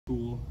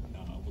School.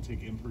 We'll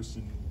take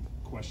in-person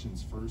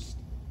questions first,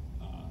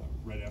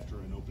 right after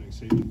an opening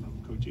statement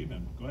from Coach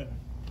Avent. Go ahead.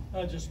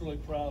 I'm just really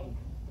proud of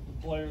the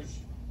players.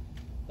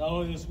 Not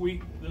only this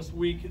week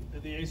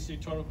at the ACC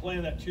tournament,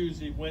 playing that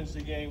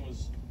Tuesday-Wednesday game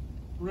was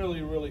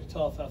really, really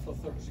tough after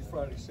Thursday,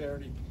 Friday,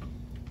 Saturday.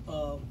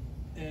 So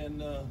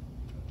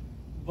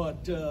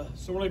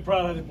really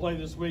proud how they played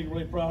this week,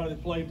 really proud how they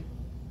played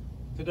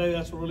today.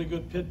 That's a really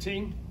good Pitt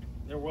team.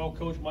 They're well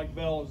coached. Mike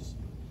Bell is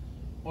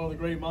one of the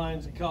great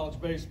minds in college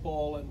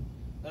baseball, and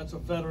that's a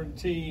veteran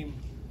team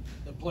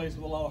that plays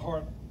with a lot of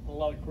heart, a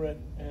lot of grit,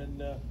 and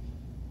the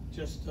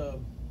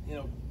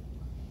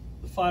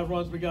 5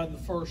 runs we got in the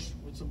first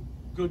with some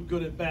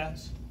good at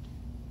bats,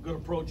 good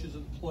approaches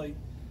at the plate,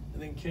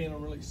 and then Canaan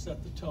really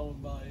set the tone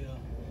by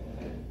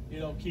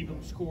keeping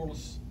them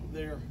scoreless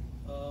there.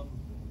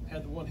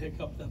 Had the one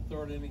hiccup that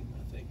 3rd inning,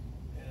 I think,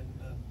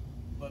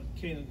 but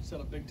Canaan set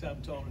a big time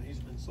tone, and he's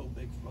been so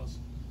big for us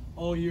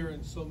all year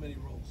in so many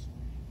roles.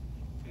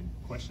 Okay.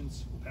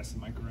 Questions? We'll pass the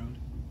mic around.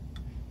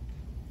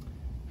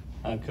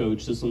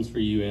 Coach, this one's for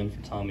you and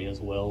for Tommy as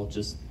well.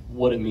 Just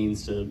what it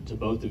means to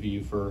both of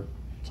you for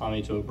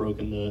Tommy to have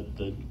broken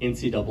the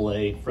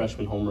NCAA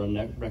freshman home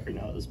run record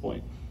now at this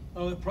point.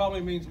 Oh, it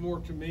probably means more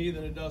to me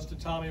than it does to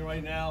Tommy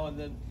right now, and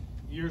then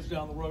years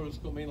down the road it's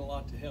going to mean a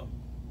lot to him.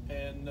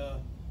 And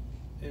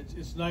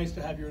it's nice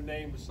to have your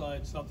name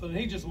beside something. And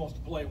he just wants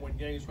to play and win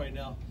games right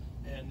now,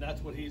 and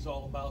that's what he's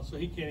all about. So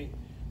he can't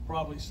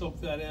probably soak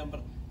that in,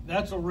 but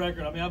that's a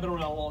record. I mean, I've been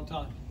around a long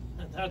time,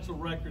 and that's a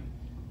record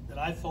that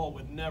I thought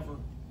would never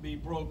be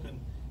broken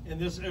in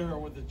this era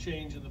with the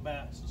change in the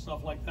bats and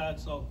stuff like that.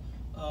 So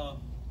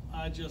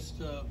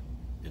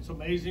it's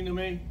amazing to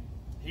me.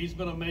 He's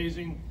been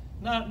amazing,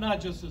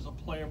 not just as a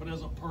player, but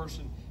as a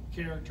person,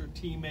 character,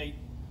 teammate,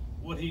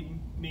 what he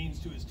means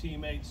to his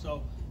teammates.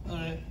 So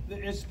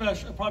it's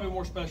special, probably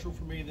more special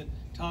for me than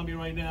Tommy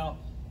right now,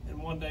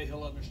 and one day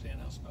he'll understand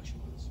how special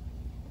it is.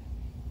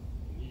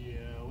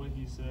 Yeah, what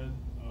he said,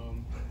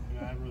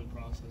 I haven't really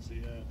processed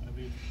it yet. I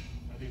think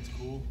it's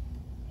cool.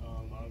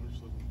 I'm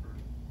just looking for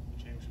a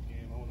championship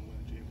game. I want to win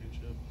a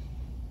championship.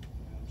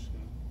 And I'm just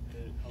going to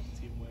help the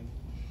team win.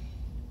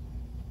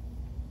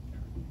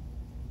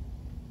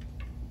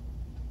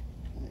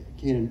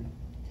 Canaan,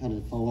 kind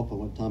of follow up on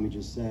what Tommy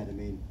just said. I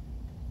mean,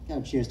 got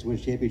a chance to win a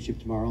championship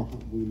tomorrow.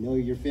 We know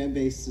your fan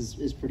base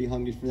is pretty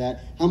hungry for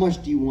that. How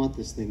much do you want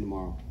this thing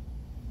tomorrow?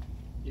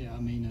 Yeah, I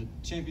mean,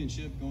 a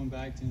championship going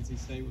back to NC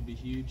State would be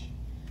huge.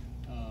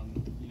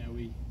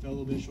 We fell a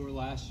little bit short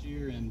last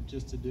year, and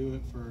just to do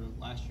it for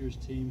last year's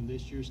team and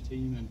this year's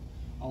team and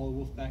all of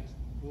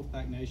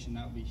Wolfpack Nation,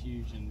 that would be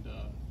huge. And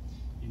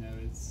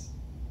it's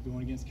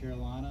going against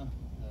Carolina.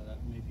 That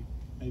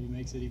maybe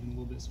makes it even a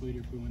little bit sweeter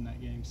if we win that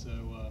game. So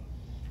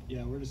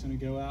yeah, we're just going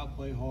to go out,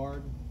 play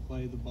hard,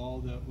 play the ball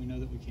that we know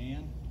that we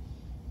can,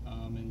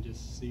 and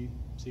just see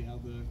how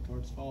the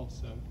cards fall.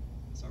 So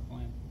that's our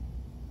plan.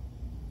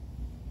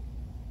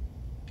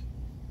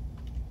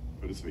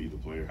 This is for either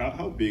player.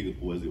 How big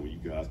was it when you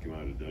guys came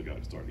out of the dugout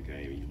to start the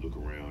game and you look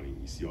around and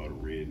you see all the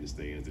red in the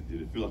stands?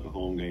 Did it feel like a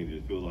home game? Did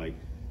it feel like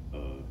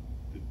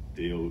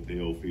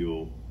they'll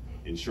feel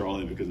in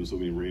Charlotte because there's so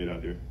many red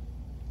out there?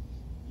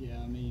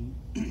 Yeah, I mean,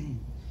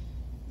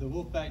 the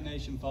Wolfpack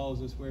Nation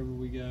follows us wherever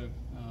we go.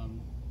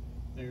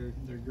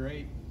 They're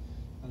great.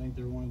 I think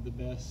they're one of the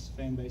best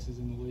fan bases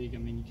in the league. I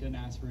mean, you couldn't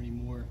ask for any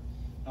more.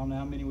 I don't know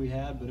how many we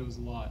had, but it was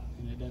a lot,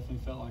 and it definitely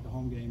felt like a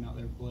home game out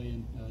there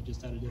playing,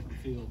 just at a different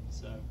field.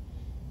 So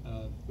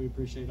we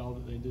appreciate all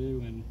that they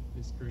do, and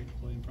it's great to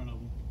play in front of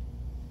them.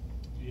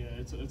 Yeah,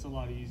 it's a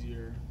lot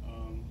easier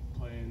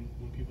playing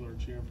when people are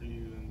cheering for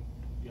you than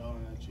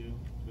yelling at you,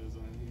 because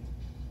I think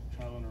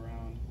traveling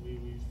around,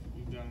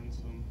 we've gotten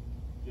some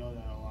yelled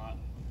at a lot,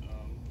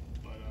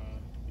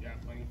 yeah,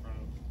 playing in front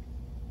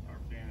of our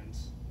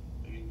fans,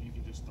 I mean, you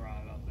can just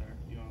thrive out there.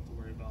 You don't have to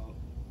worry about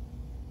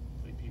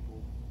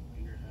people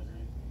in your head or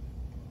anything.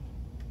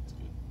 It's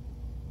good.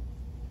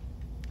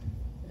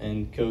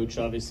 And Coach,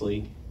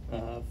 obviously,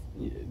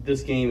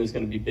 this game is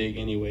going to be big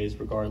anyways,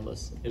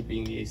 regardless, it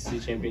being the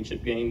ACC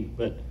championship game,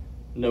 but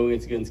knowing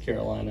it's against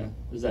Carolina,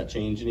 does that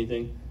change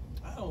anything?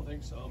 I don't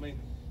think so. I mean,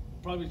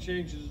 it probably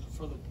changes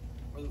for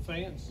the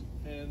fans.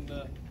 And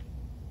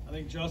I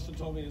think Justin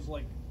told me it's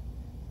like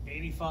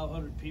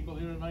 8,500 people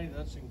here tonight.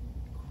 That's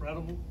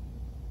incredible.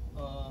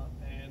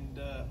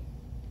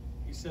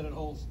 He said it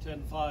holds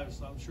 10-5,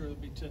 so I'm sure it'll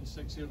be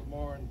 10-6 here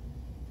tomorrow. And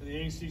for the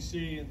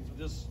ACC and for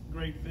this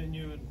great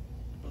venue and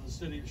for the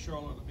city of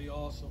Charlotte, it'll be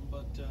awesome.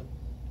 But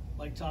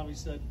like Tommy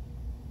said,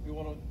 we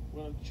want to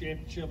win a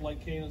championship.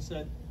 Like Canaan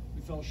said,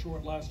 we fell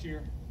short last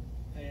year.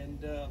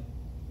 And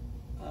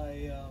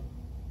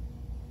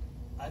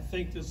I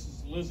think this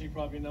is, Lizzie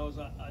probably knows,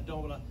 I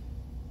don't,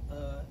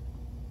 but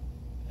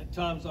at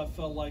times I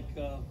felt like,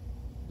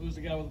 who was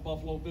the guy with the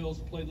Buffalo Bills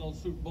who played in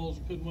those Super Bowls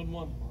and couldn't win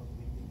one?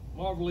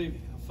 Marv Levy.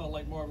 I felt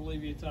like Marv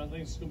Levy at times. I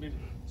think it's going to be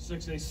the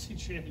 6th ACC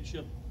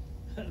championship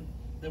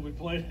that we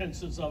played in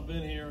since I've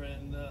been here.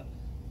 And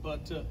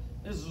but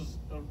this is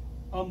an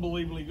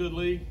unbelievably good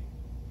league,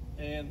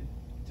 and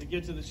to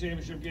get to the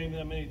championship game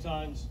that many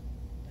times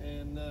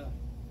And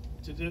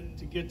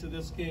to get to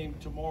this game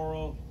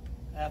tomorrow,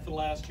 after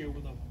last year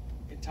with an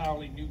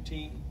entirely new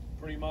team,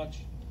 pretty much,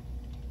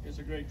 is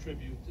a great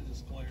tribute to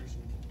these players.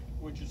 And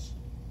we're just,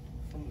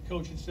 from the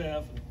coaching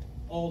staff and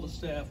all the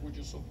staff, we're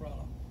just so proud of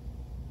them.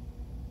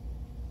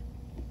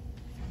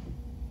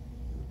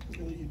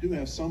 Elliott, you do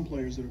have some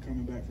players that are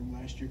coming back from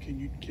last year. Can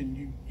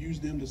you use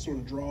them to sort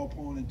of draw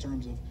upon in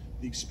terms of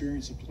the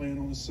experience of playing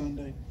on a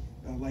Sunday,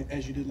 like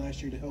as you did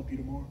last year, to help you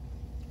tomorrow?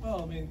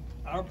 Well, I mean,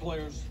 our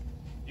players,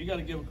 you got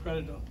to give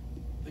credit to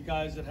the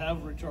guys that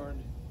have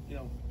returned. You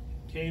know,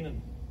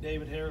 Canaan,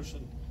 David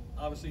Harrison,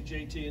 obviously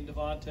JT and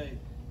Devontae,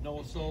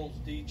 Noah Souls,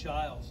 D.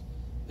 Childs.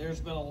 There's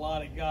been a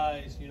lot of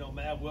guys, you know,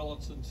 Matt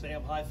Willitson,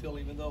 Sam Highfield,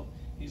 even though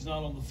he's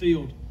not on the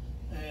field.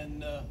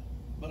 And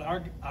but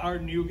our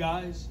new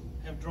guys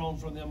have drawn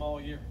from them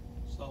all year.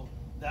 So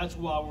that's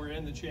why we're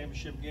in the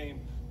championship game,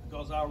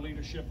 because our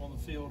leadership on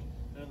the field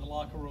and in the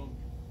locker room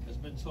has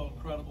been so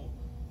incredible.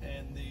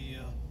 And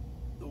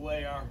the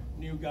way our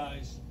new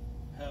guys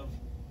have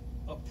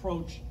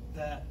approached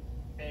that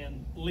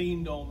and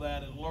leaned on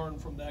that and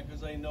learned from that,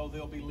 because they know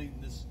they'll be leading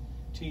this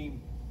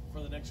team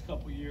for the next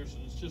couple of years.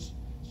 And it's just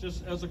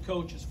as a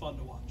coach, it's fun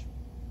to watch.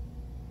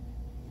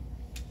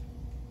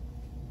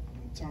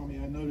 Tommy,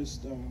 I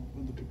noticed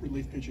when the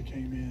relief pitcher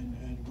came in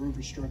and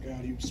Groover struck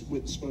out, he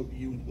spoke to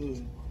you and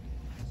Hood.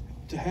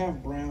 To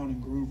have Brown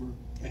and Groover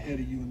ahead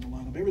of you in the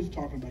lineup, everybody's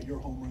talking about your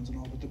home runs and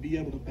all, but to be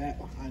able to bat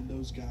behind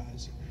those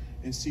guys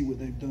and see what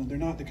they've done. They're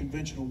not the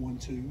conventional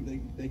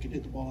 1-2. They can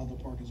hit the ball out of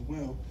the park as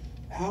well.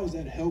 How has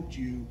that helped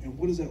you, and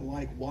what is that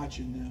like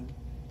watching them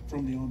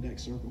from the on-deck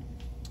circle?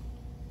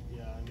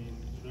 Yeah, I mean,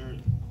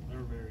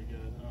 they're very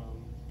good.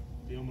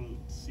 Being able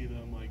to see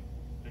them, like,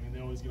 I mean,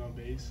 they always get on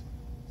base,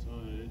 so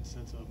it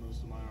sets up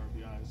most of my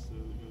RBIs. So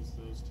it goes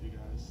to those two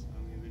guys.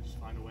 I mean, they just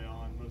find a way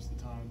on most of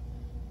the time.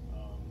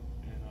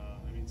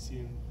 I mean,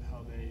 seeing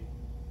how they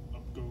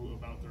go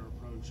about their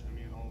approach. I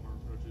mean, all of our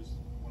approaches,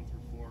 1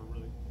 through 4, are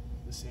really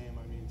the same.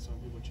 I mean, some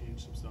people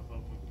change some stuff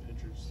up with the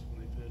pitchers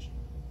when they pitch,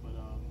 but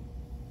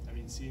I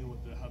mean, seeing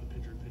how the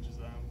pitcher pitches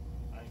them,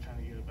 I kind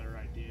of get a better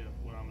idea of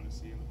what I'm going to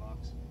see in the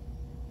box.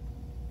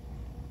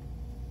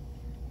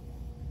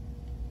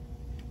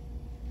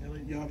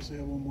 Elliott, you obviously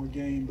have one more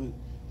game, but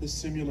this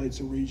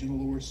simulates a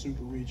regional or a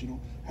super regional.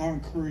 How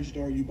encouraged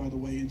are you by the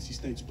way NC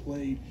State's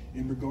played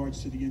in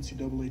regards to the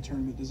NCAA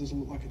tournament? Does this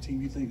look like a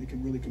team you think that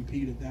can really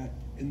compete at that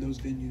in those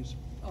venues?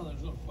 Oh,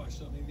 there's no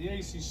question. I mean, the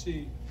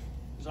ACC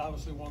is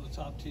obviously one of the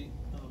top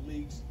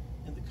leagues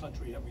in the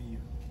country every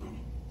year.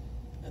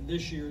 And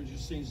this year it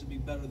just seems to be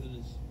better than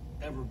it's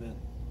ever been,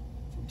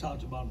 from top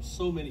to bottom.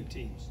 So many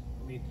teams.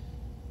 I mean,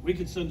 we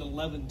could send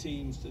 11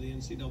 teams to the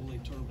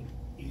NCAA tournament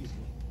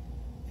easily.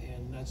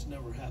 And that's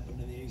never happened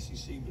in the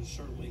ACC, but it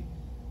certainly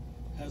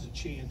has a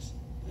chance.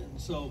 And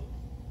so,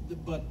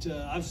 but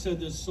I've said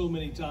this so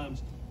many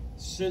times,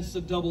 since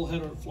the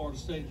doubleheader at Florida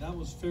State, that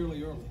was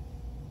fairly early.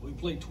 We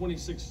played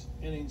 26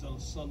 innings on a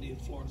Sunday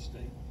at Florida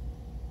State.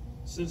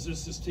 Since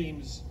this team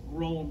has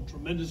grown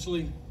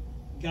tremendously,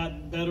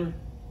 gotten better,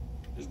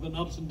 there's been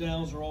ups and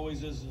downs, there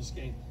always is in this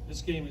game.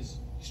 This game is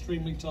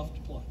extremely tough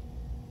to play.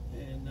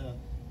 And it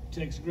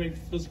takes great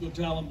physical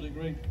talent,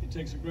 it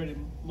takes a great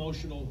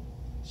emotional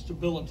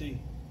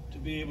stability to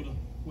be able to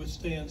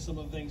withstand some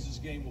of the things this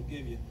game will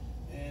give you.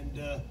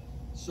 And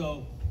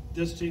so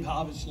this team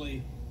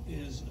obviously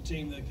is a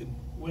team that can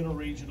win a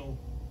regional,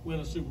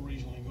 win a super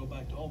regional, and go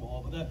back to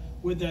Omaha. But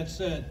with that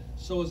said,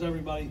 so is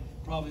everybody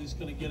probably is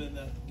going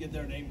to get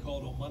their name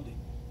called on Monday.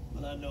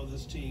 But I know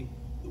this team,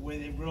 the way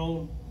they've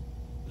grown,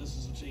 this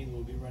is a team that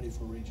will be ready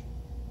for a regional.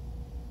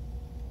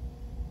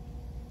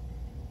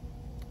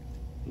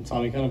 And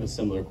Tommy, kind of a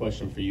similar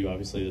question for you.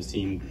 Obviously, this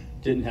team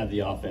didn't have the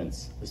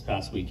offense this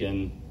past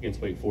weekend against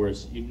Wake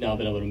Forest. You've now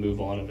been able to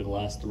move on over the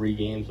last 3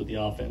 games with the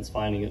offense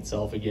finding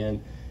itself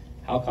again.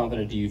 How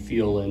confident do you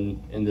feel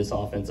in this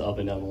offense up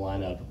and down the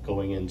lineup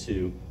going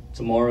into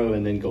tomorrow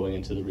and then going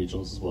into the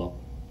regionals as well?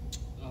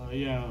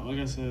 Yeah, like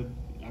I said,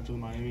 after the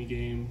Miami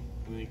game,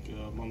 I think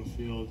on the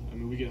field, I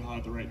mean, we get hot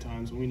at the right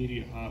times. When we need to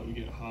get hot, we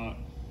get hot.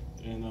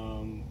 And,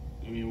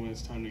 I mean, when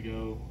it's time to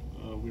go,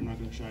 we're not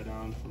going to shy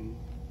down from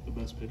the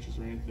best pitchers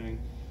or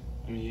anything.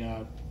 I mean,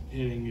 yeah,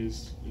 hitting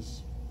is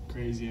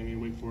crazy. I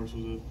mean, Wake Forest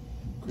was a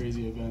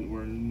crazy event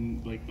where,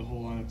 like, the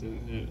whole lineup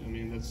didn't hit. I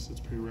mean, it's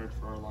pretty rare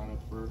for our lineup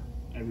for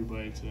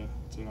everybody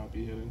to not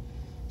be hitting.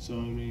 So,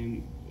 I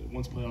mean,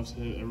 once playoffs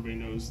hit, everybody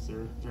knows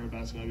their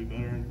at-bats got to be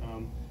better.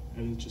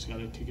 And just got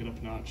to kick it up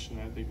a notch,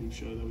 and I think we've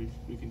showed that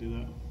we can do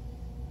that.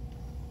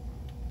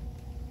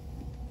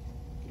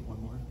 Get one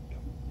more.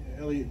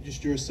 Yeah, Elliott,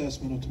 just your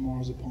assessment of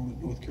tomorrow's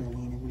opponent, North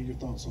Carolina. What are your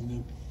thoughts on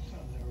them?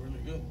 They're really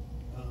good.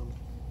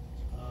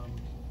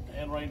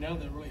 And right now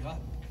they're really hot.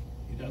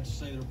 You'd have to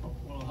say they're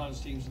one of the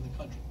hottest teams in the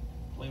country.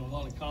 Playing with a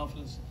lot of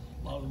confidence,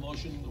 a lot of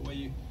emotion,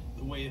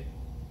 the way it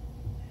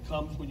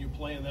comes when you're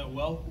playing that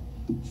well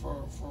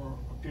for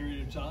a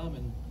period of time,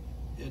 and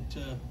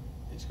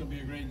it's going to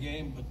be a great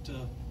game, but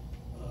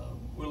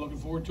we're looking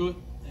forward to it,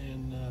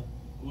 and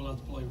we'll have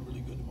to play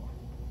really good tomorrow.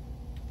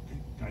 Okay.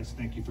 Guys,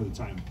 thank you for the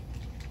time.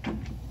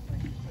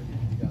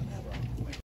 You got